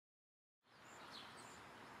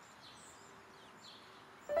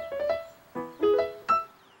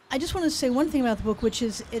I just want to say one thing about the book, which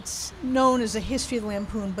is it's known as a history of the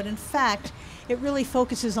Lampoon, but in fact, it really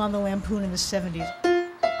focuses on the Lampoon in the 70s.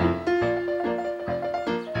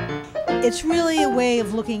 It's really a way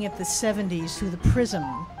of looking at the 70s through the prism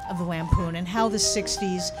of the Lampoon and how the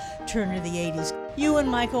 60s turned into the 80s. You and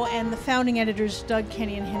Michael and the founding editors, Doug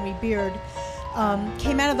Kenny and Henry Beard,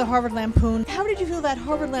 came out of the Harvard Lampoon. How did you feel that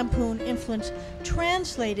Harvard Lampoon influence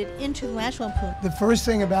translated into the National Lampoon? The first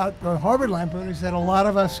thing about the Harvard Lampoon is that a lot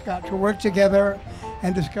of us got to work together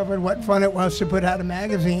and discovered what fun it was to put out a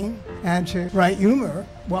magazine and to write humor.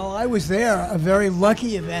 While I was there, a very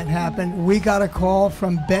lucky event happened. We got a call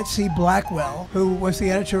from Betsy Blackwell, who was the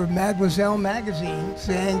editor of Mademoiselle magazine,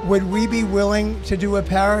 saying, would we be willing to do a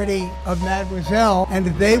parody of Mademoiselle, and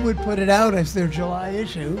they would put it out as their July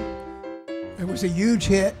issue. It was a huge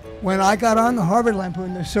hit. When I got on the Harvard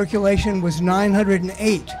Lampoon, the circulation was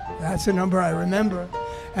 908. That's the number I remember.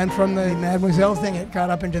 And from the Mademoiselle thing, it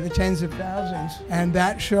got up into the tens of thousands. And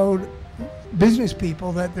that showed business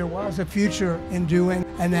people that there was a future in doing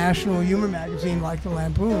a national humor magazine like the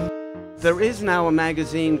Lampoon. There is now a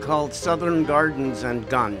magazine called Southern Gardens and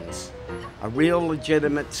Guns, a real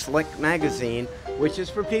legitimate slick magazine, which is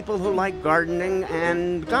for people who like gardening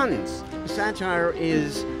and guns. Satire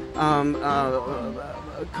is a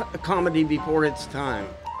comedy before its time.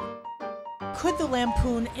 Could the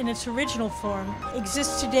Lampoon in its original form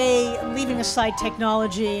exist today, leaving aside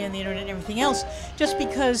technology and the internet and everything else, just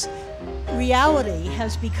because reality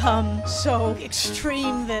has become so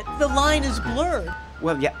extreme that the line is blurred?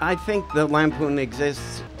 Well, yeah, I think the Lampoon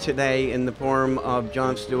exists today in the form of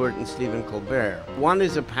Jon Stewart and Stephen Colbert. One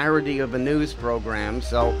is a parody of a news program,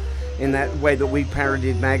 so in that way that we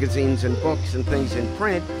parodied magazines and books and things in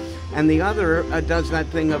print, and the other does that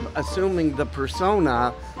thing of assuming the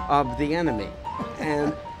persona of the enemy.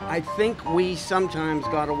 And I think we sometimes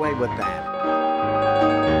got away with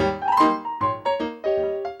that.